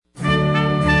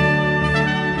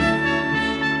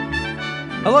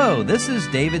Hello, this is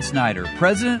David Snyder,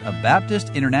 President of Baptist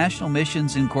International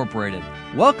Missions Incorporated,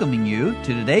 welcoming you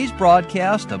to today's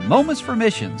broadcast of Moments for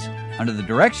Missions under the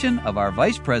direction of our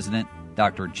Vice President,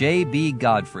 Dr. J.B.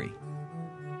 Godfrey.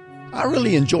 I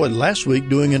really enjoyed last week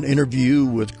doing an interview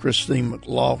with Christine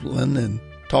McLaughlin and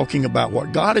talking about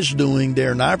what God is doing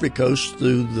there in Ivory Coast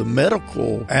through the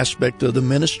medical aspect of the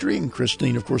ministry. And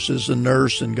Christine, of course, is a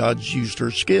nurse, and God's used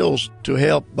her skills to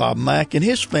help Bob Mack and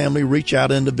his family reach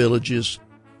out into villages.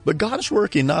 But God is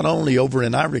working not only over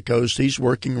in Ivory Coast, He's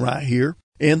working right here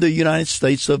in the United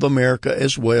States of America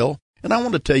as well. And I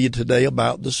want to tell you today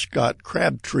about the Scott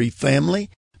Crabtree family.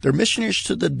 They're missionaries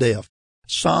to the deaf.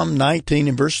 Psalm 19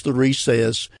 and verse 3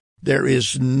 says, "There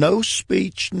is no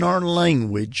speech nor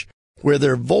language where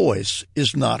their voice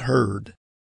is not heard."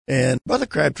 And Brother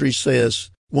Crabtree says,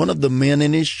 one of the men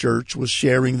in his church was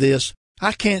sharing this,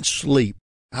 "I can't sleep.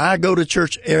 I go to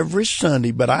church every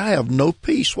Sunday, but I have no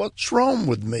peace. What's wrong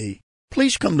with me?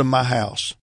 Please come to my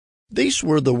house." These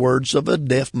were the words of a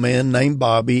deaf man named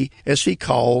Bobby as he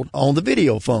called on the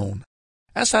video phone.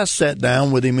 As I sat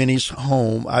down with him in his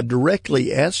home, I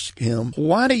directly asked him,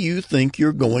 "Why do you think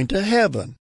you're going to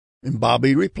heaven?" And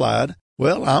Bobby replied,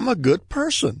 "Well, I'm a good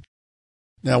person."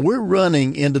 Now, we're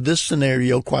running into this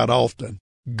scenario quite often.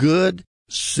 Good,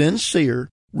 sincere,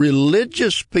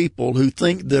 religious people who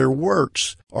think their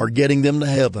works are getting them to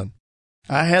heaven.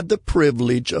 I had the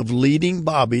privilege of leading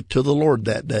Bobby to the Lord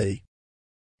that day.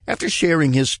 After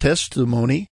sharing his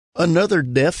testimony, another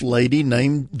deaf lady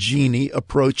named Jeannie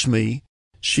approached me.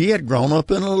 She had grown up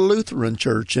in a Lutheran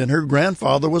church, and her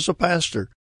grandfather was a pastor.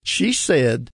 She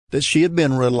said that she had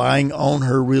been relying on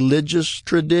her religious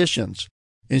traditions,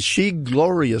 and she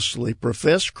gloriously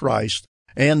professed Christ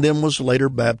and then was later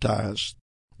baptized.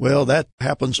 Well, that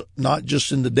happens not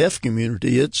just in the deaf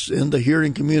community, it's in the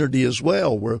hearing community as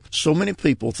well, where so many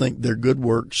people think their good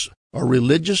works or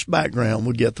religious background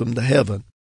would get them to heaven.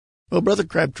 Well, Brother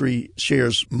Crabtree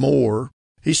shares more.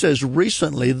 He says,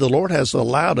 recently the Lord has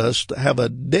allowed us to have a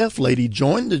deaf lady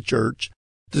join the church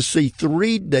to see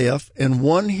 3 deaf and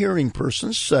 1 hearing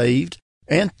persons saved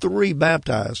and 3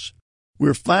 baptized.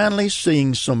 We're finally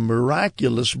seeing some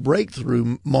miraculous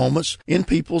breakthrough moments in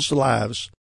people's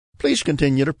lives. Please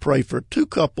continue to pray for 2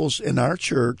 couples in our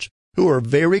church who are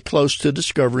very close to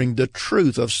discovering the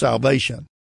truth of salvation.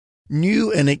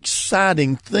 New and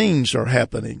exciting things are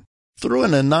happening. Through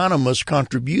an anonymous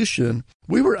contribution,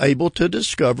 we were able to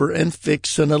discover and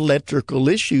fix an electrical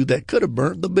issue that could have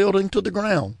burnt the building to the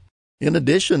ground. In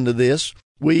addition to this,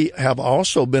 we have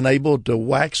also been able to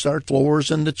wax our floors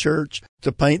in the church,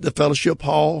 to paint the fellowship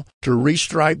hall, to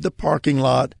restripe the parking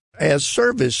lot, add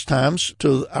service times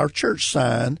to our church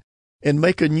sign, and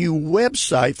make a new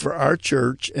website for our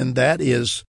church, and that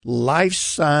is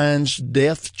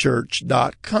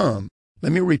lifesignsdeafchurch.com.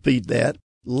 Let me repeat that,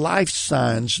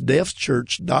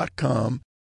 lifesignsdeafchurch.com.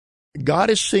 God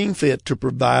is seeing fit to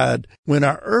provide when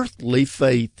our earthly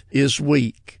faith is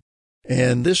weak.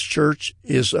 And this church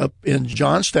is up in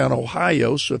Johnstown,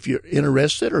 Ohio, so if you're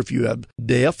interested or if you have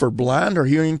deaf or blind or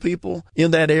hearing people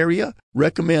in that area,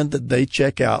 recommend that they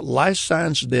check out Life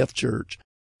Signs Deaf Church.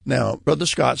 Now, Brother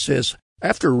Scott says,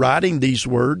 after writing these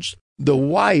words, the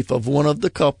wife of one of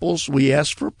the couples we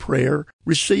asked for prayer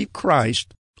received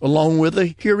Christ, along with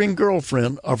a hearing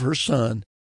girlfriend of her son.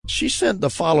 She sent the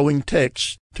following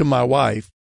text to my wife.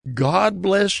 "God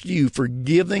bless you for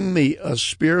giving me a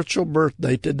spiritual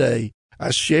birthday today.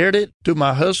 I shared it to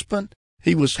my husband.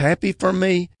 He was happy for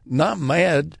me, not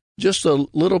mad, just a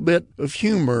little bit of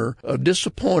humor,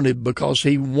 disappointed because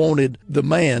he wanted the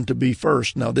man to be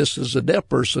first." Now, this is a deaf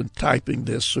person typing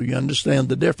this, so you understand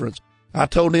the difference. I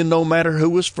told him no matter who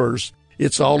was first,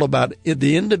 it's all about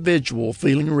the individual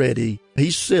feeling ready.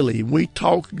 He's silly. We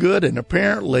talked good, and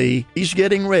apparently he's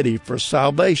getting ready for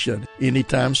salvation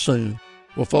anytime soon.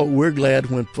 Well, folk, we're glad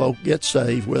when folk get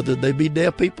saved, whether they be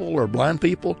deaf people or blind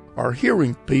people or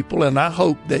hearing people, and I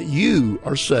hope that you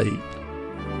are saved.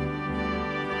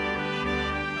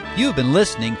 You've been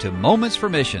listening to Moments for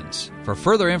Missions. For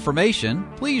further information,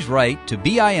 please write to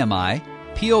BIMI,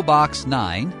 P.O. Box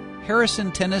 9,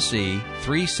 Harrison, Tennessee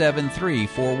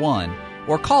 37341,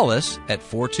 or call us at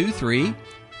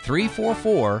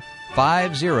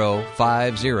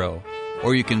 423-344-5050.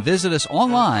 Or you can visit us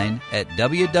online at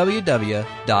www.bimi.org.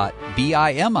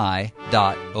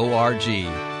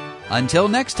 Until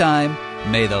next time,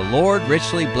 may the Lord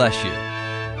richly bless you.